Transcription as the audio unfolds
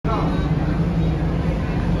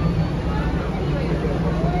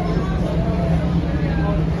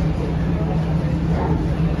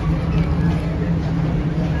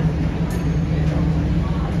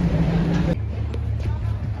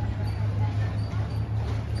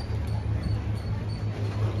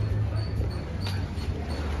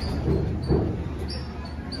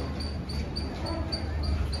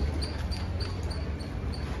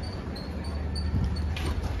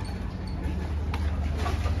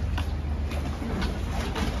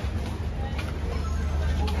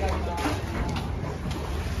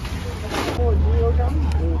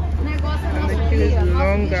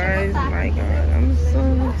guys. My God, I'm so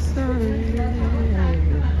excited.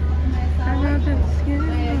 I got the skin.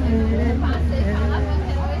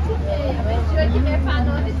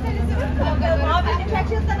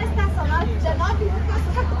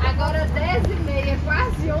 Agora 10h30,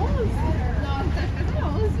 quase 11. Nossa, cadê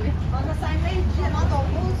 11? Nós saímos meio-dia, nós do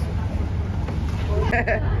almoço.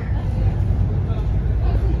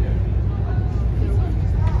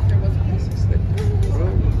 This is the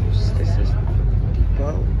cruise. This is the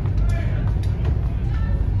boat.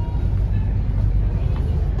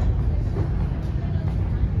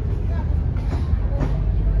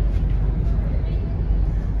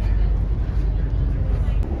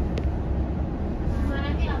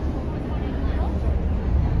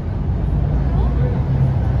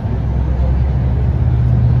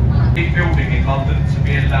 Building in London to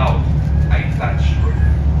be allowed a thatched roof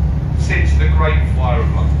since the Great Fire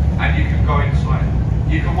of London, and you can go inside.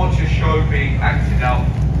 You can watch a show being acted out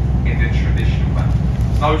in the traditional manner.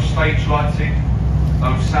 No stage lighting,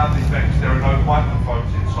 no sound effects, there are no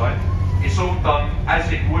microphones inside. It's all done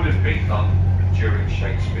as it would have been done during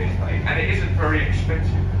Shakespeare's day, and it isn't very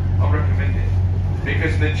expensive. I recommend it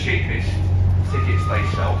because the cheapest tickets they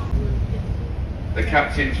sell. The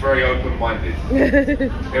captain's very open-minded.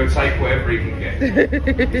 He'll take whatever he can get.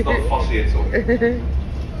 He's not fussy at all.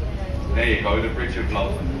 There you go, the Bridge of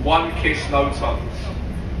Love. One kiss, no tongues.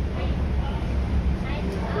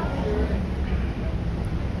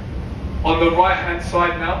 On the right-hand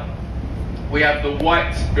side now, we have the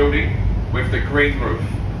white building with the green roof.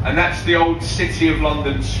 And that's the old City of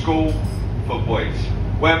London School for Boys,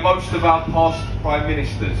 where most of our past Prime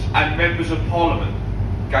Ministers and Members of Parliament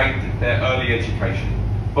gained their early education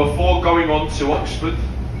before going on to Oxford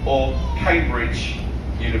or Cambridge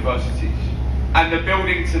universities. And the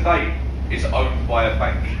building today is owned by a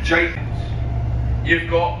bank, Jacobs. You've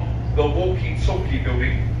got the walkie-talkie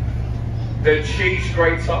building, the cheese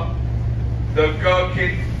grater, the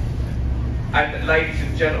gherkin, and ladies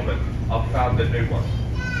and gentlemen, I've found a new one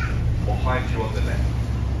behind you on the left.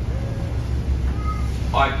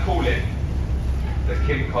 I call it the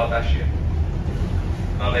Kim Kardashian.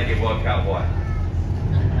 I'll let you work out why.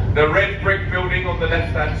 The red brick building on the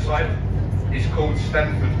left-hand side is called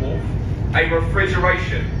Stamford Wharf, a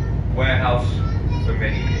refrigeration warehouse for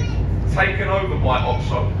many years, taken over by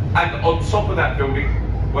Oxo. And on top of that building,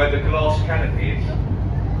 where the glass canopy is,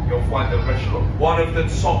 you'll find a restaurant, one of the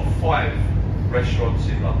top 5 restaurants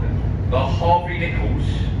in London, the Harvey Nichols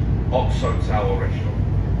Oxo Tower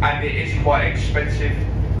restaurant. And it is quite expensive.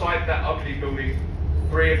 Inside that ugly building,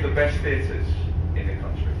 3 of the best theatres in the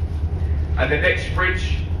country. And the next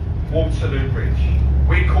bridge, Waterloo Bridge.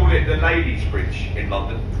 We call it the Ladies' Bridge in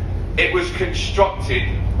London. It was constructed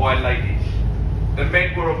by ladies. The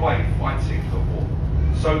men were away fighting the war.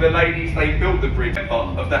 So the ladies, they built the bridge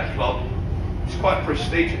of that club. It's quite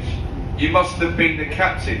prestigious. You must have been the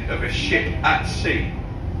captain of a ship at sea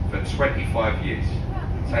for 25 years.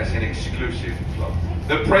 So it's an exclusive club.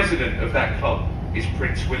 The president of that club is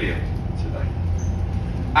Prince William today.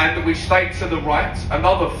 And we stay to the right,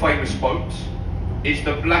 another famous boat is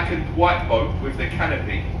the black and white boat with the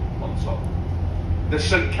canopy on top. The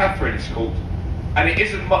St. Catherine is called, and it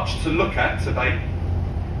isn't much to look at today,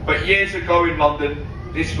 but years ago in London,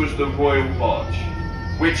 this was the royal barge,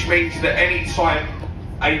 which means that any time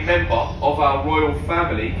a member of our royal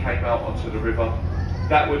family came out onto the river,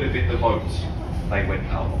 that would have been the boat they went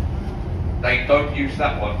out on. They don't use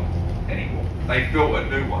that one anymore. They built a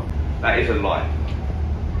new one. That is a lie.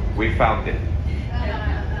 We found it.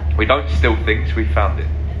 We don't steal things, we found it.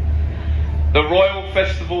 The Royal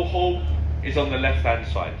Festival Hall is on the left-hand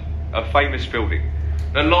side, a famous building.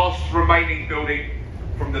 The last remaining building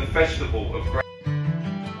from the Festival of Great...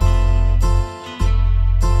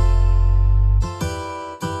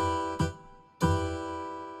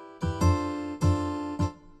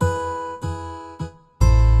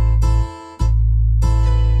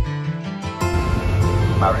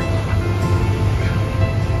 Marriage.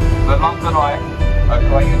 The London Eye, a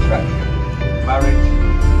great attraction. Marriage,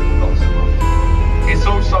 not so much. It's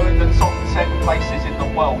also in the top 10 places in the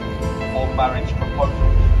world for marriage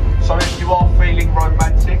proposals. So if you are feeling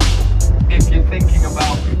romantic, if you're thinking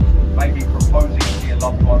about maybe proposing to your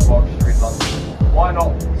loved one whilst you're in London, why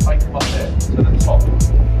not take them up there?